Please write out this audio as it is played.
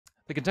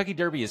The Kentucky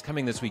Derby is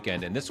coming this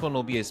weekend, and this one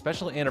will be a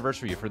special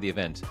anniversary for the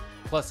event.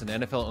 Plus, an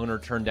NFL owner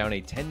turned down a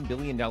 $10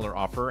 billion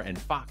offer, and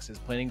Fox is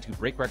planning to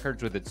break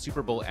records with its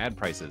Super Bowl ad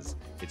prices.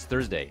 It's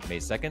Thursday, May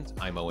 2nd.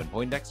 I'm Owen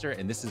Poindexter,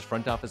 and this is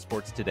Front Office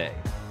Sports Today.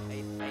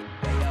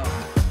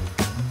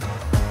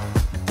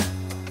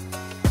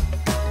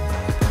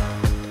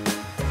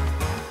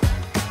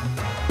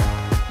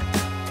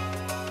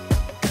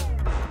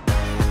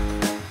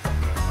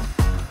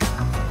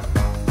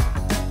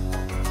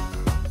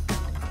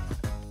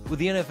 With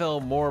the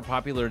NFL more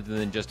popular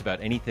than just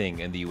about anything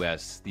in the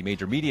U.S., the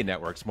major media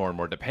networks more and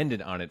more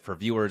dependent on it for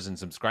viewers and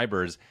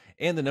subscribers,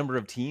 and the number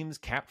of teams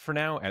capped for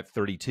now at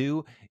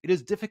 32, it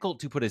is difficult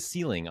to put a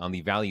ceiling on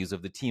the values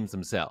of the teams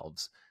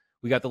themselves.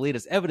 We got the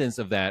latest evidence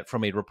of that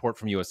from a report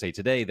from USA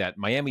Today that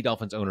Miami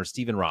Dolphins owner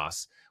Stephen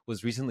Ross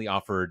was recently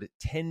offered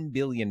 $10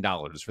 billion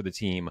for the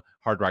team,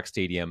 Hard Rock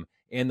Stadium,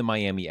 and the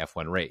Miami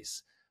F1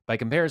 race. By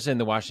comparison,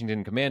 the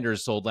Washington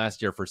Commanders sold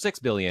last year for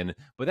 $6 billion,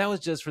 but that was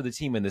just for the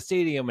team in the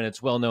stadium, and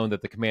it's well known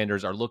that the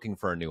Commanders are looking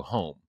for a new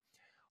home.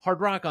 Hard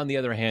Rock, on the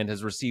other hand,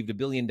 has received $1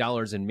 billion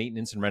in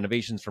maintenance and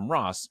renovations from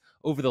Ross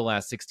over the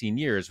last 16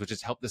 years, which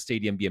has helped the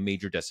stadium be a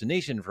major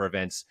destination for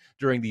events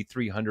during the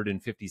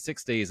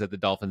 356 days that the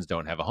Dolphins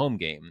don't have a home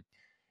game.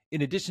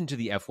 In addition to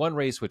the F1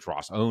 race, which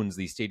Ross owns,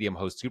 the stadium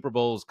hosts Super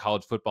Bowls,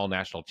 college football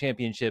national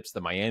championships,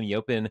 the Miami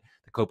Open,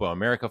 the Copa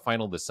America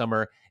final this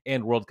summer,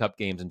 and World Cup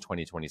games in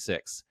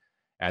 2026.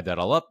 Add that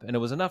all up, and it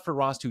was enough for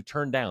Ross to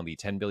turn down the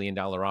 $10 billion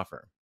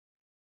offer.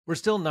 We're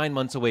still 9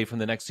 months away from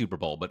the next Super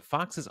Bowl, but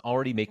Fox is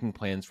already making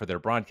plans for their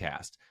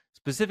broadcast.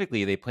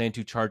 Specifically, they plan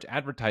to charge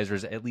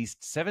advertisers at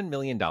least $7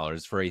 million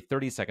for a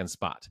 30-second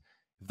spot.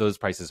 If those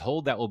prices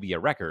hold, that will be a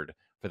record.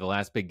 For the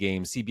last big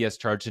game, CBS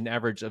charged an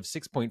average of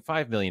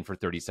 $6.5 million for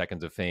 30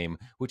 seconds of fame,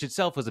 which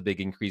itself was a big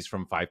increase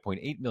from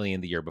 $5.8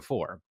 million the year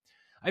before.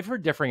 I've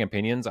heard differing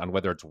opinions on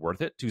whether it's worth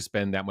it to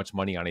spend that much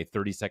money on a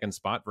 30-second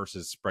spot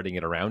versus spreading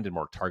it around in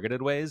more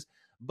targeted ways,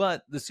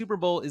 but the Super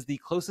Bowl is the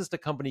closest a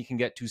company can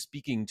get to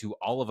speaking to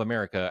all of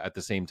America at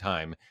the same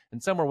time,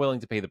 and some are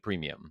willing to pay the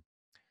premium.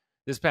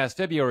 This past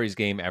February's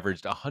game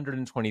averaged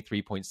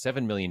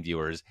 123.7 million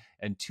viewers,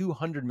 and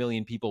 200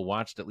 million people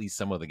watched at least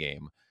some of the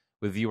game.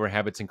 With viewer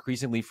habits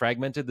increasingly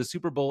fragmented, the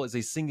Super Bowl is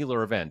a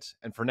singular event,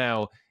 and for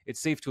now, it's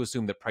safe to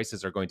assume that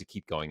prices are going to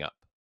keep going up.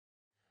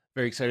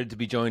 Very excited to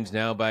be joined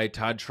now by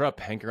Todd Schrupp,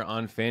 anchor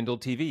on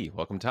FanDuel TV.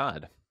 Welcome,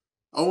 Todd.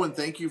 Owen,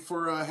 thank you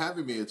for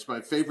having me. It's my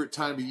favorite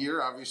time of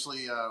year.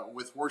 Obviously,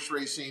 with horse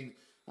racing,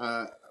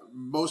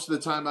 most of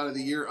the time out of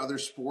the year, other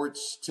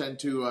sports tend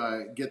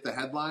to get the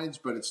headlines,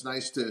 but it's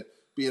nice to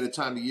be at a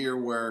time of year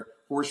where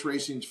horse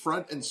racing's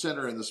front and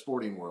center in the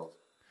sporting world.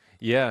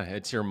 Yeah,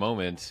 it's your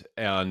moment.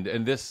 And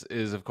this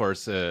is, of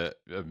course, a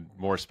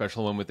more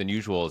special moment than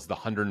usual. It's the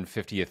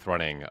 150th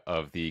running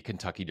of the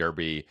Kentucky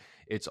Derby.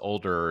 It's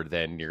older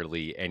than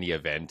nearly any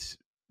event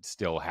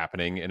still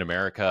happening in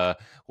America.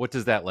 What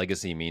does that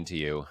legacy mean to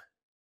you?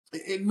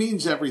 It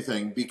means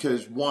everything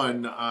because,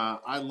 one,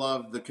 I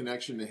love the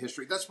connection to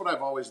history. That's what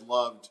I've always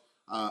loved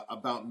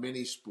about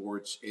many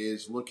sports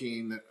is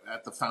looking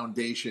at the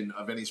foundation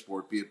of any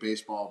sport, be it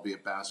baseball, be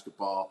it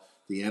basketball,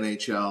 the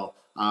NHL.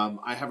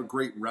 I have a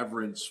great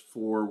reverence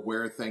for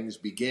where things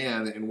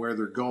began and where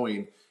they're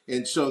going.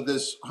 And so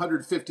this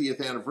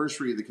 150th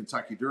anniversary of the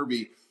Kentucky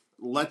Derby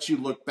lets you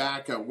look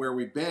back at where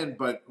we've been.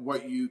 But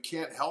what you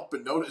can't help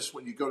but notice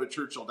when you go to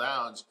Churchill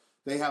Downs,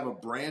 they have a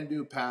brand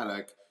new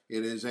paddock.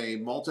 It is a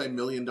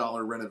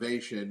multi-million-dollar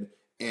renovation,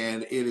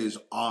 and it is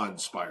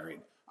awe-inspiring.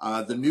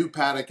 The new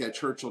paddock at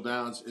Churchill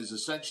Downs is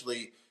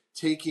essentially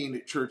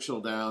taking Churchill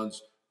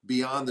Downs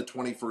beyond the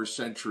 21st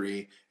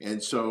century.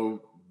 And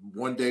so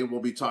one day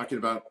we'll be talking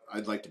about,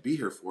 I'd like to be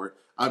here for it,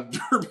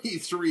 Derby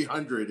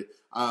 300.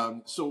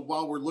 So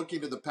while we're looking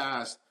to the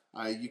past,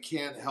 you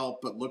can't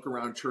help but look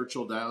around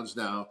Churchill Downs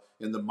now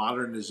in the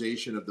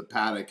modernization of the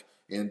paddock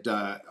and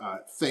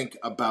think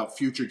about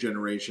future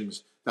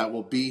generations that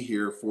will be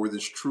here for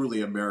this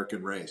truly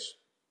American race.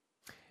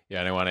 Yeah,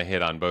 and I want to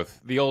hit on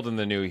both the old and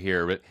the new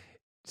here, but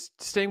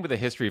staying with the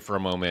history for a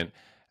moment,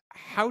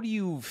 how do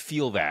you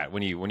feel that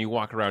when you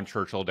walk around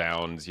Churchill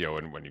Downs,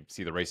 and when you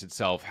see the race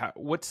itself? How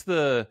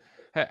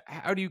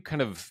do you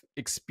kind of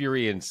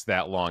experience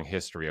that long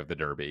history of the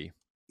Derby?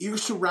 You're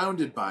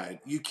surrounded by it.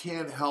 You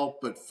can't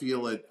help but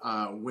feel it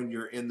when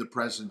you're in the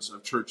presence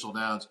of Churchill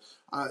Downs.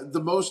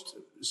 The most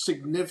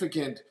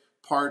significant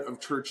part of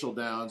Churchill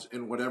Downs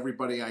and what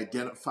everybody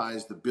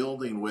identifies the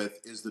building with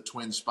is the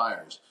Twin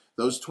Spires.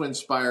 Those Twin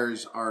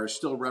Spires are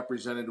still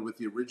represented with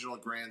the original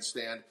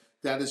grandstand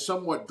that is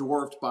somewhat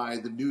dwarfed by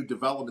the new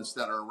developments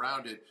that are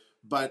around it.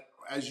 But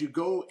as you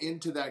go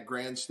into that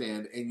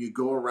grandstand and you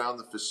go around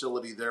the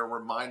facility, there are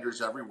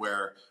reminders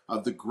everywhere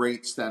of the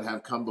greats that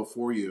have come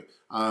before you.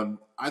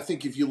 I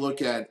think if you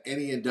look at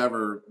any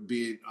endeavor,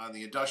 be it on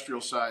the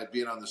industrial side,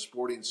 be it on the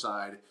sporting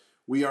side,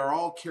 we are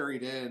all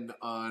carried in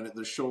on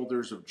the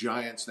shoulders of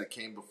giants that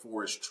came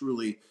before us,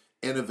 truly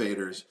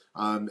innovators.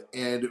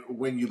 And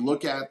when you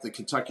look at the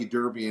Kentucky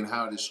Derby and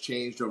how it has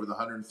changed over the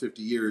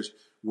 150 years,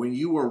 when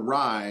you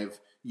arrive,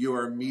 you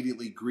are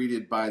immediately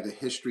greeted by the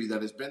history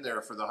that has been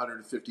there for the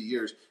 150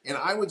 years. And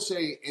I would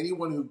say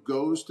anyone who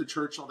goes to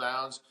Churchill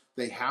Downs,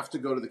 they have to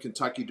go to the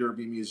Kentucky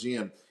Derby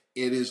Museum.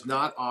 It is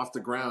not off the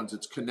grounds.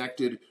 It's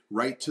connected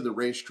right to the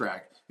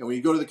racetrack. And when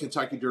you go to the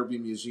Kentucky Derby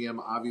Museum,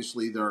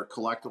 obviously there are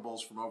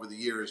collectibles from over the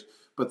years,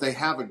 but they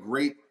have a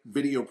great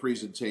video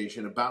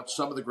presentation about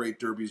some of the great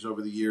derbies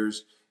over the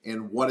years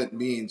and what it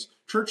means.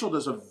 Churchill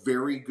does a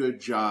very good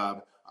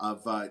job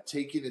of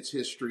taking its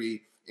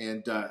history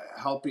and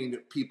helping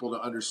people to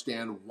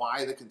understand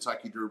why the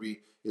Kentucky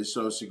Derby is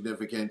so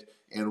significant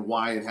and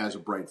why it has a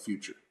bright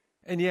future.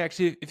 And yeah,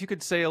 actually, if you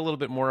could say a little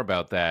bit more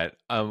about that,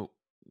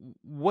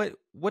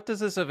 what does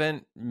this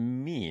event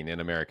mean in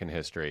American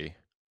history?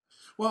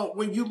 Well,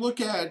 when you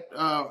look at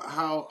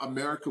how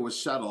America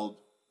was settled,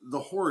 the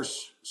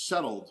horse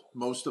settled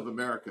most of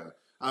America.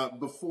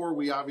 Before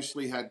we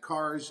obviously had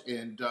cars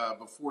and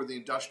before the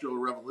Industrial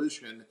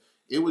Revolution,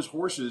 it was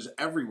horses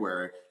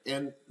everywhere.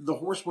 And the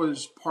horse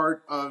was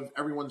part of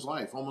everyone's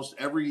life. Almost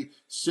every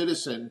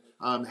citizen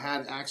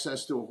had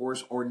access to a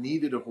horse or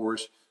needed a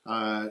horse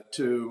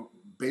to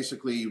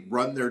basically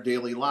run their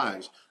daily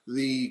lives.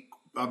 The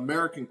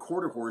American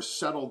quarter horse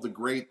settled the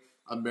great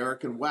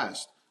American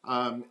West.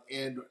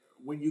 And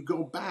when you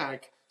go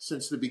back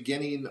since the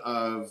beginning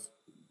of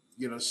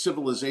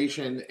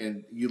civilization,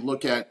 and you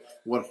look at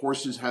what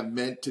horses have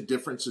meant to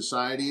different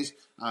societies,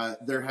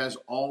 there has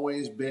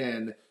always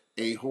been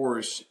a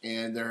horse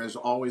and there has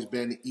always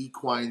been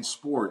equine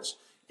sports.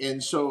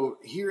 And so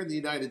here in the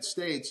United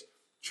States,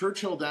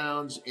 Churchill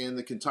Downs and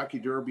the Kentucky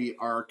Derby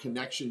are a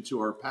connection to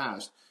our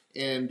past.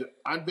 And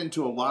I've been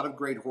to a lot of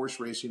great horse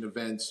racing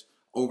events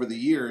over the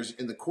years.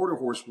 In the quarter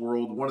horse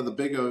world, one of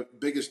the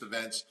biggest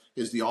events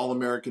is the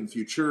All-American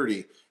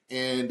Futurity.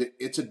 And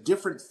it's a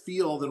different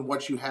feel than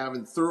what you have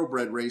in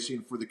thoroughbred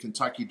racing for the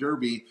Kentucky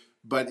Derby,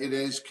 but it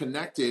is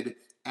connected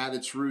at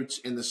its roots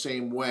in the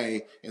same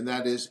way. And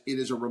that is, it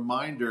is a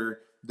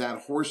reminder that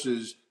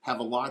horses have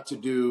a lot to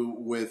do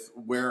with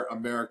where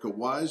America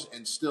was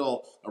and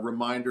still a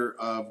reminder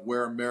of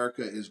where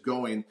America is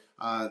going.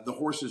 The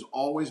horse has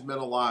always meant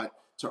a lot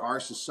to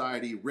our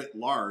society writ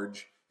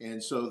large.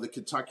 And so the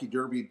Kentucky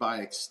Derby, by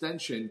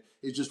extension,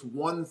 is just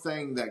one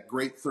thing that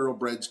great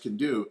thoroughbreds can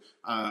do.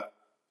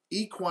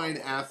 Equine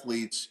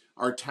athletes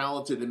are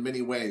talented in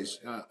many ways.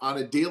 On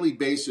a daily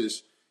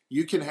basis,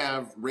 you can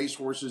have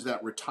racehorses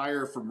that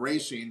retire from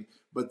racing,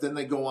 but then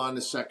they go on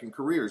to second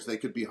careers. They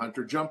could be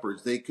hunter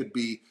jumpers. They could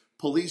be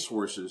police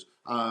horses.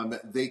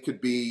 They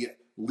could be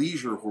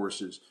leisure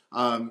horses.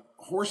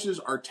 Horses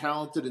are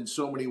talented in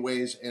so many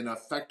ways and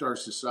affect our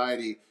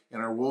society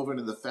and are woven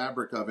in the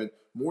fabric of it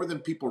more than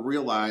people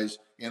realize.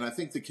 And I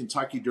think the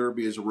Kentucky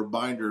Derby is a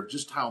reminder of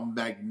just how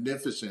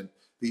magnificent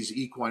these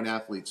equine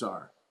athletes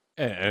are.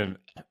 And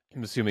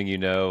I'm assuming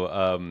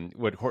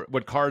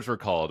what cars were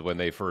called when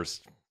they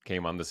first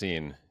came on the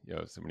scene,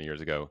 so many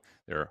years ago.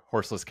 They're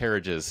horseless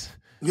carriages.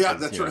 Yeah,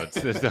 that's right.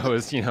 That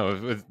was,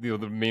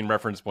 the main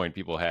reference point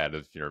people had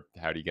is,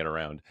 how do you get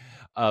around?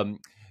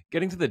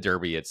 Getting to the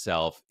Derby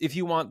itself, if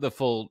you want the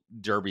full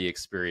Derby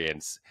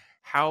experience,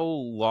 how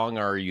long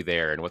are you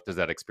there and what does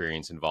that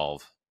experience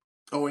involve?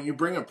 Oh, and you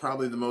bring up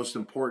probably the most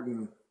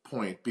important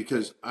point,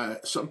 because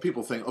some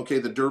people think, okay,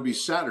 the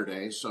Derby's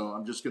Saturday, so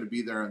I'm just going to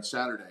be there on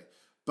Saturday.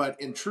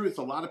 But in truth,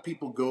 a lot of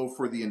people go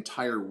for the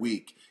entire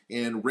week,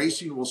 and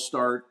racing will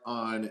start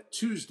on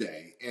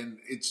Tuesday. And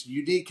it's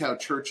unique how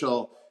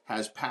Churchill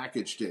has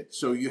packaged it.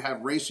 So you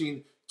have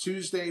racing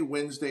Tuesday,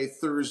 Wednesday,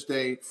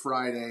 Thursday,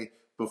 Friday,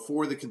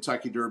 before the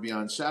Kentucky Derby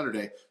on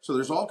Saturday. So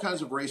there's all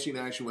kinds of racing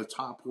action with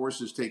top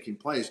horses taking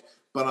place.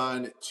 But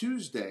on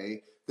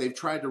Tuesday, they've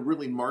tried to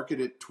really market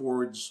it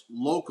towards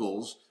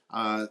locals.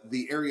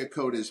 The area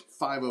code is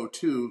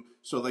 502,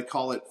 so they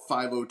call it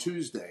 50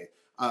 Tuesday.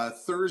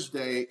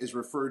 Thursday is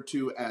referred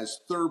to as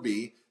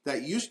Thurby.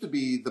 That used to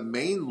be the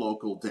main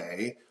local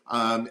day,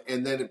 and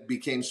then it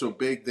became so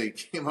big they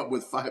came up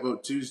with 50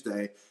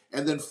 Tuesday.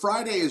 And then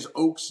Friday is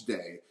Oaks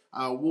Day.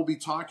 We'll be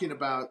talking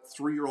about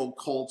 3-year-old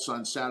colts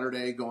on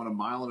Saturday going 1.25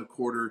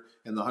 miles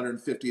in the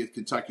 150th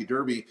Kentucky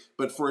Derby.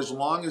 But for as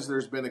long as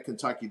there's been a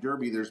Kentucky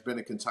Derby, there's been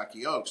a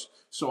Kentucky Oaks.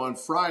 So on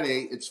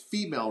Friday, it's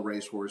female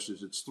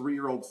racehorses. It's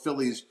 3-year-old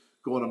fillies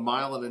going 1.125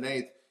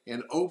 miles.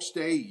 And Oaks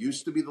Day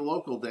used to be the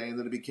local day, and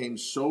then it became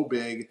so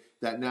big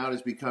that now it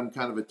has become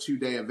kind of a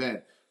 2-day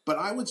event. But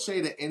I would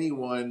say to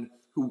anyone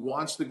who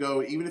wants to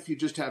go, even if you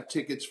just have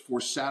tickets for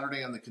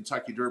Saturday on the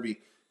Kentucky Derby,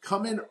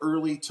 come in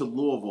early to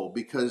Louisville,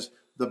 because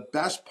the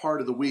best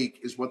part of the week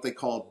is what they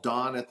call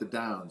Dawn at the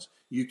Downs.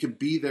 You can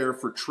be there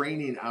for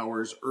training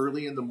hours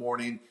early in the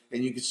morning,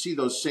 and you can see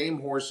those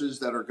same horses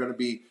that are going to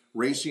be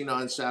racing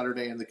on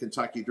Saturday in the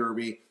Kentucky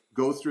Derby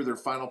go through their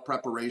final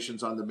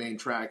preparations on the main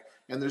track.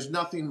 And there's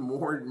nothing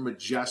more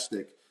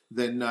majestic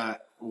than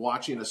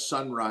watching a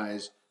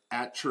sunrise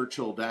at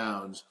Churchill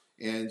Downs.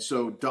 And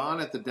so Dawn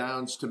at the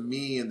Downs, to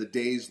me, in the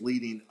days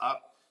leading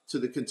up to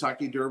the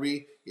Kentucky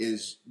Derby,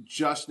 is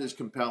just as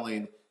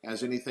compelling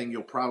as anything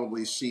you'll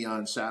probably see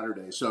on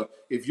Saturday. So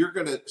if you're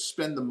going to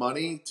spend the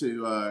money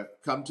to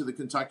come to the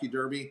Kentucky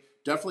Derby,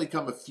 definitely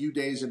come a few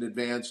days in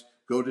advance.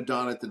 go to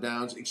Dawn at the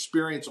Downs,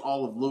 experience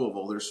all of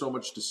Louisville. There's so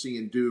much to see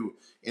and do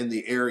in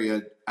the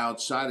area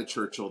outside of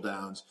Churchill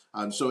Downs.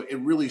 So it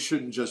really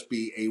shouldn't just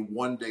be a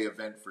one-day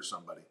event for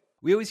somebody.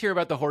 We always hear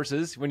about the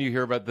horses. When you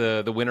hear about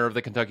the winner of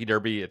the Kentucky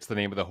Derby, it's the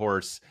name of the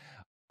horse.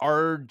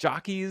 Are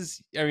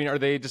jockeys, I mean, are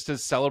they just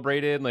as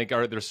celebrated? Like,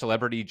 are there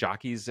celebrity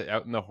jockeys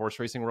out in the horse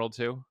racing world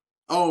too?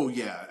 Oh,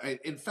 yeah.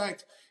 In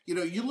fact,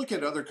 you look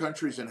at other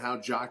countries and how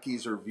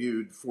jockeys are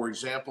viewed. For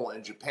example,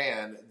 in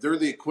Japan, they're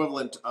the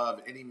equivalent of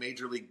any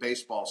Major League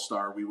Baseball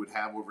star we would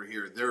have over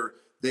here.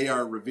 They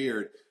are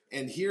revered.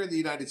 And here in the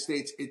United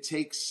States, it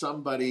takes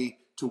somebody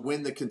to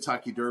win the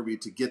Kentucky Derby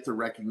to get the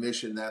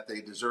recognition that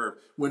they deserve.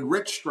 When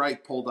Rich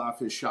Strike pulled off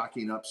his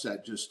shocking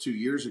upset just 2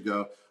 years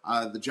ago,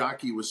 the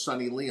jockey was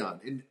Sonny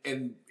Leon.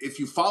 And if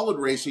you followed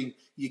racing,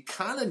 you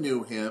kind of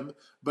knew him,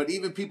 but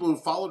even people who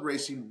followed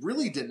racing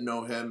really didn't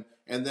know him.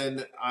 And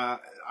then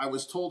I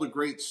was told a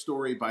great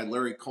story by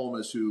Larry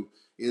Colmus, who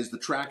is the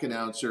track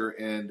announcer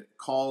and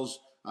calls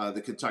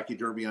the Kentucky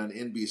Derby on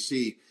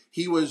NBC.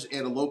 He was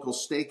at a local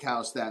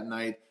steakhouse that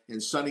night,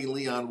 and Sonny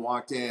Leon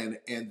walked in,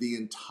 and the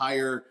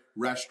entire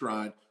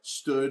restaurant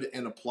stood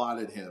and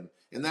applauded him.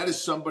 And that is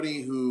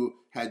somebody who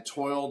had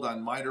toiled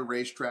on minor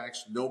racetracks.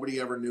 Nobody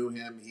ever knew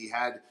him. He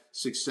had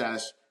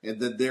success.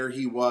 And then there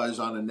he was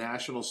on a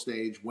national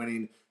stage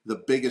winning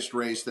the biggest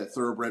race that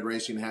thoroughbred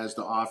racing has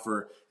to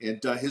offer.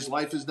 And his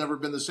life has never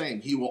been the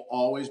same. He will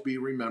always be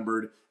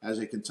remembered as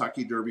a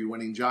Kentucky Derby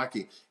winning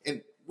jockey.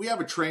 And we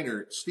have a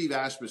trainer, Steve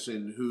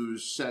Asmussen,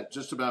 who's set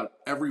just about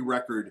every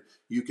record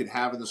you could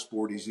have in the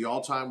sport. He's the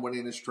all-time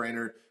winningest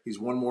trainer. He's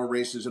won more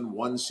races in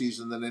one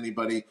season than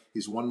anybody.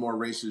 He's won more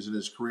races in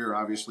his career,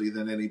 obviously,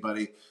 than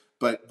anybody.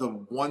 But the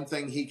one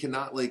thing he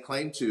cannot lay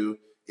claim to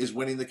is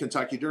winning the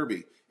Kentucky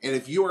Derby. And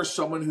if you are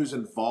someone who's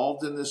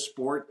involved in this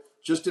sport,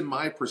 just in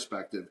my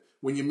perspective,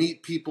 when you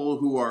meet people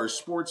who are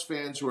sports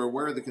fans who are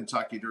aware of the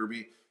Kentucky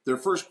Derby, their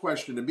first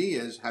question to me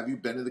is, have you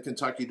been to the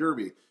Kentucky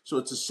Derby? So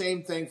it's the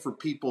same thing for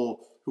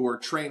people who are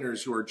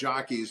trainers, who are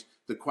jockeys.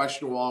 The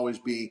question will always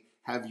be,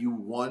 have you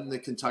won the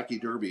Kentucky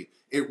Derby?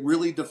 It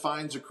really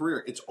defines a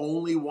career. It's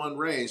only one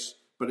race,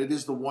 but it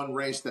is the one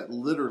race that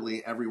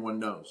literally everyone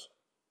knows.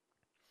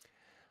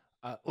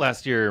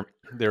 Last year,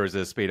 there was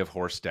a spate of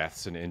horse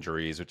deaths and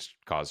injuries, which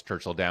caused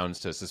Churchill Downs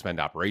to suspend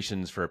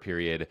operations for a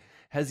period.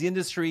 Has the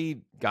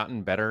industry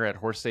gotten better at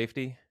horse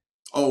safety?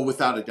 Oh,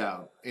 without a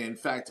doubt. In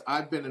fact,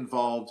 I've been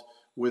involved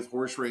with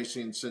horse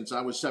racing since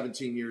I was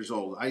 17 years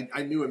old.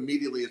 I knew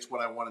immediately it's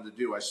what I wanted to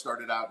do. I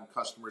started out in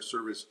customer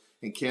service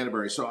in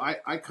Canterbury. So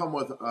I come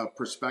with a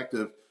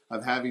perspective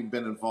of having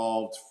been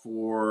involved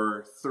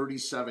for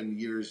 37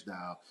 years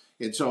now.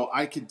 And so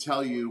I can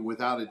tell you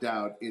without a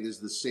doubt, it is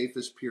the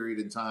safest period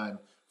in time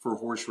for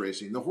horse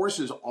racing. The horse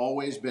has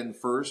always been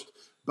first,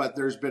 but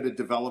there's been a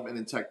development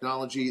in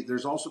technology.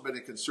 There's also been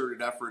a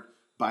concerted effort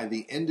by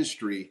the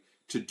industry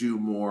to do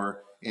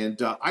more.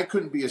 And I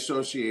couldn't be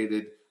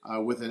associated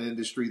with an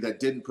industry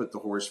that didn't put the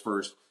horse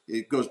first.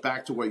 It goes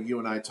back to what you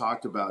and I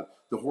talked about.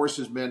 The horse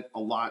has meant a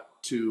lot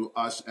to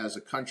us as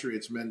a country.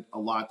 It's meant a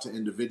lot to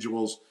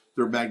individuals.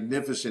 They're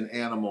magnificent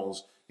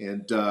animals.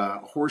 And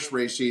horse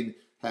racing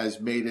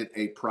has made it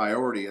a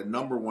priority, a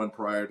number one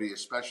priority,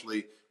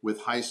 especially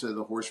with HISA,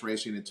 the Horse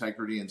Racing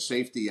Integrity and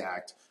Safety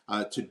Act,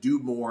 to do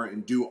more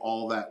and do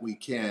all that we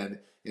can.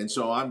 And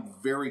so I'm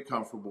very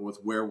comfortable with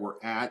where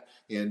we're at.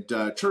 And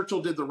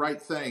Churchill did the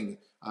right thing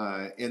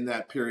in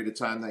that period of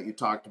time that you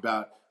talked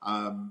about.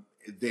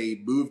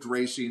 They moved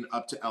racing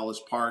up to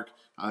Ellis Park,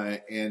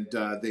 and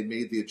they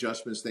made the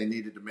adjustments they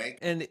needed to make.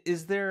 And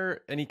is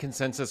there any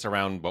consensus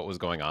around what was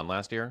going on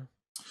last year?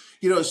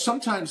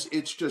 Sometimes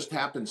it's just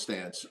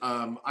happenstance.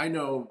 I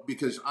know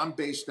because I'm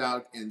based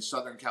out in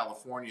Southern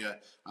California.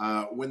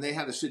 When they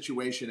had a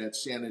situation at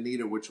Santa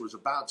Anita, which was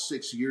about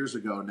 6 years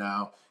ago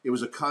now, it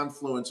was a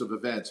confluence of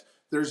events.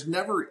 There's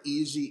never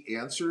easy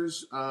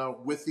answers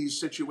with these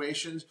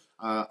situations.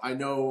 I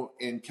know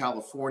in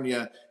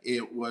California,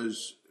 it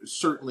was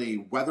certainly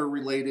weather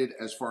related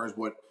as far as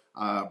what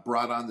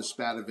brought on the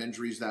spat of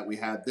injuries that we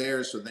had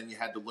there. So then you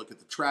had to look at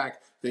the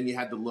track. Then you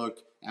had to look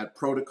at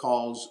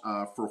protocols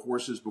for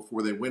horses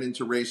before they went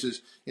into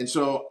races. And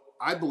so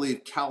I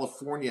believe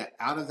California,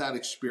 out of that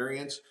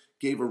experience,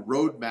 gave a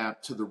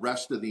roadmap to the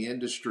rest of the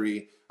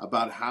industry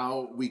about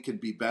how we can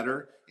be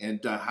better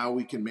and how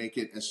we can make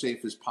it as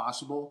safe as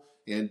possible.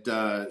 And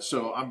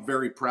so I'm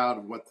very proud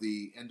of what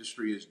the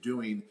industry is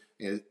doing,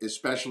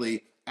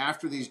 especially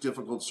after these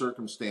difficult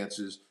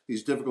circumstances.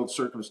 These difficult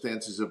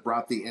circumstances have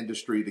brought the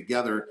industry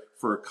together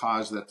for a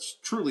cause that's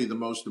truly the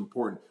most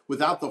important.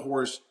 Without the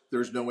horse,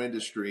 there's no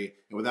industry.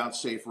 And without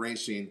safe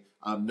racing,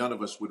 none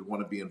of us would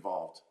want to be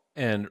involved.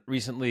 And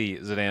recently,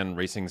 Zidane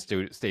Racing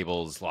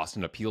Stables lost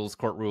an appeals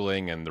court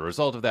ruling, and the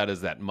result of that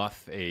is that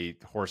Muth, a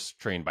horse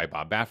trained by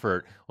Bob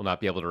Baffert, will not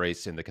be able to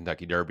race in the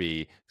Kentucky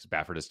Derby because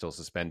Baffert is still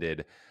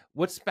suspended.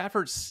 What's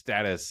Baffert's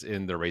status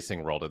in the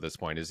racing world at this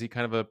point? Is he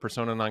kind of a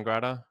persona non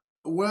grata?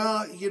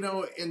 Well,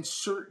 in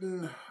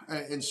certain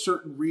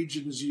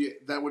regions,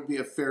 that would be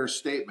a fair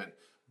statement.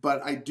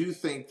 But I do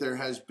think there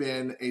has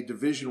been a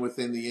division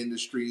within the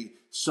industry.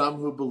 Some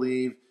who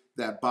believe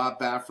that Bob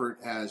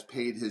Baffert has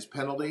paid his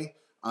penalty,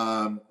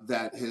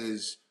 that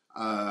his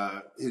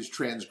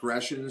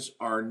transgressions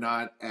are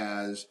not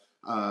as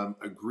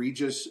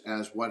egregious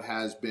as what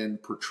has been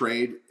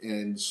portrayed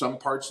in some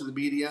parts of the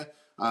media.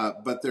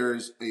 But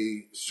there's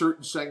a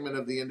certain segment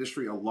of the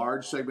industry, a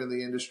large segment of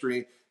the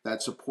industry,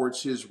 that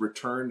supports his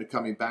return to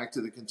coming back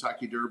to the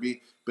Kentucky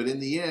Derby. But in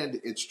the end,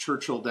 it's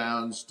Churchill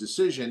Downs'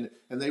 decision,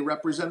 and they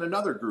represent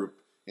another group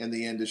in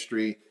the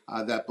industry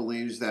that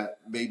believes that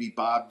maybe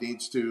Bob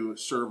needs to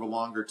serve a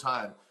longer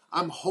time.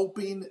 I'm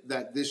hoping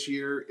that this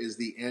year is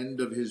the end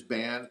of his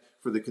ban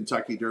for the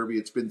Kentucky Derby.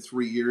 It's been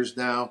 3 years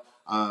now.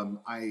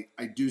 I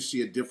do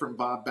see a different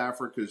Bob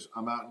Baffert because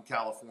I'm out in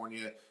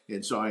California,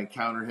 and so I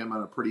encounter him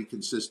on a pretty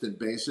consistent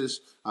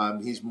basis.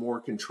 He's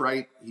more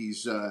contrite.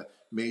 He's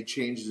made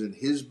changes in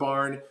his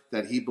barn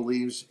that he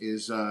believes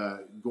is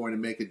going to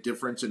make a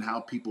difference in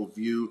how people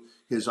view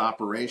his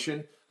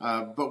operation.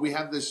 But we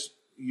have this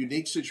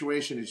unique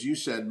situation, as you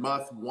said.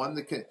 Muth won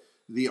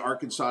the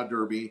Arkansas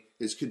Derby,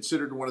 is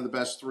considered one of the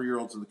best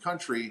 3-year-olds in the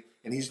country,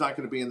 and he's not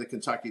going to be in the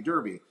Kentucky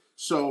Derby.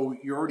 So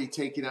you're already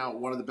taking out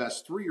one of the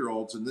best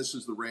 3-year-olds, and this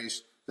is the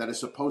race that is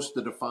supposed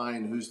to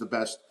define who's the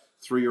best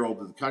 3-year-old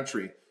in the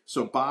country.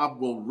 So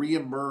Bob will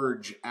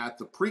reemerge at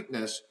the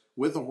Preakness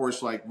with a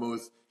horse like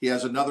Muth. He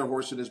has another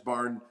horse in his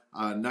barn,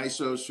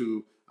 Nisos,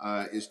 who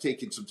is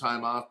taking some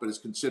time off, but is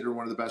considered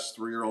one of the best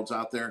 3-year-olds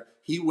out there.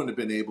 He wouldn't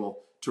have been able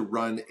to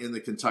run in the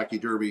Kentucky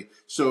Derby.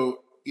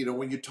 So,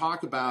 when you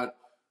talk about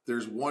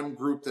there's one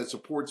group that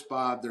supports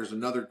Bob, there's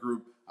another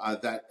group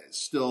that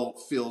still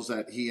feels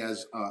that he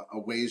has a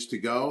ways to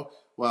go.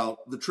 Well,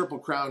 the Triple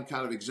Crown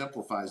kind of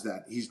exemplifies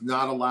that. He's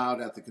not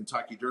allowed at the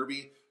Kentucky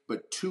Derby,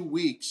 but 2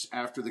 weeks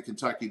after the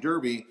Kentucky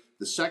Derby,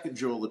 the second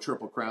jewel of the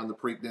Triple Crown, the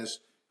Preakness,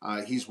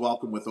 he's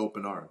welcome with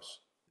open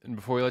arms. And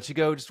before we let you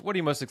go, just what are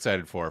you most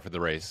excited for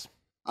the race?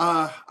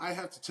 I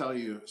have to tell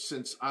you,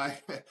 since I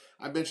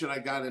mentioned I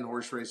got in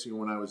horse racing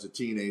when I was a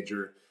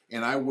teenager,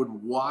 and I would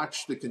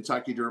watch the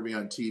Kentucky Derby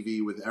on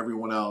TV with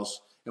everyone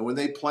else. And when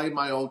they played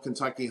my old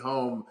Kentucky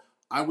home,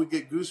 I would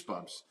get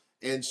goosebumps.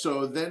 And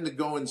so then to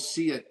go and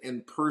see it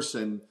in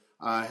person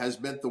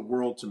has meant the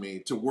world to me.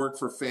 To work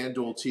for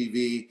FanDuel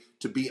TV,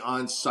 to be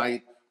on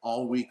site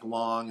all week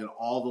long and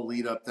all the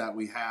lead up that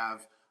we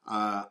have,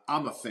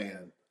 I'm a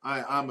fan.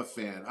 I'm a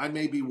fan. I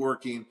may be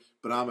working,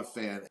 but I'm a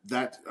fan.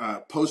 That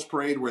post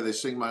parade where they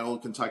sing My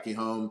Old Kentucky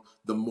Home,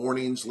 the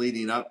mornings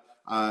leading up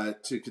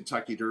to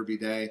Kentucky Derby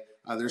Day,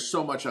 there's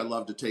so much I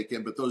love to take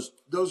in, but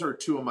those are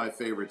two of my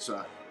favorites.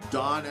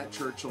 Dawn at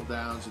Churchill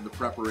Downs and the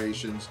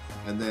preparations,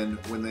 and then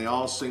when they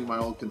all sing My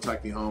Old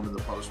Kentucky Home in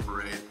the post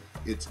parade,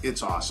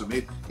 it's awesome.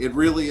 It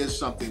really is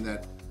something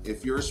that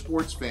if you're a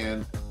sports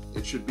fan,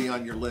 it should be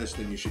on your list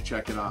and you should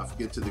check it off.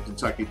 Get to the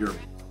Kentucky Derby.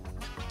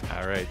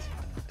 All right.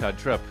 Todd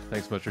Schrupp,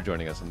 thanks so much for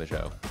joining us on the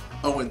show.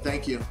 Owen,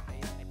 thank you.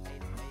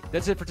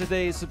 That's it for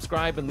today.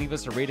 Subscribe and leave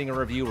us a rating or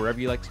review wherever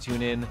you like to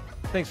tune in.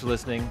 Thanks for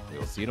listening. We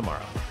will see you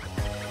tomorrow.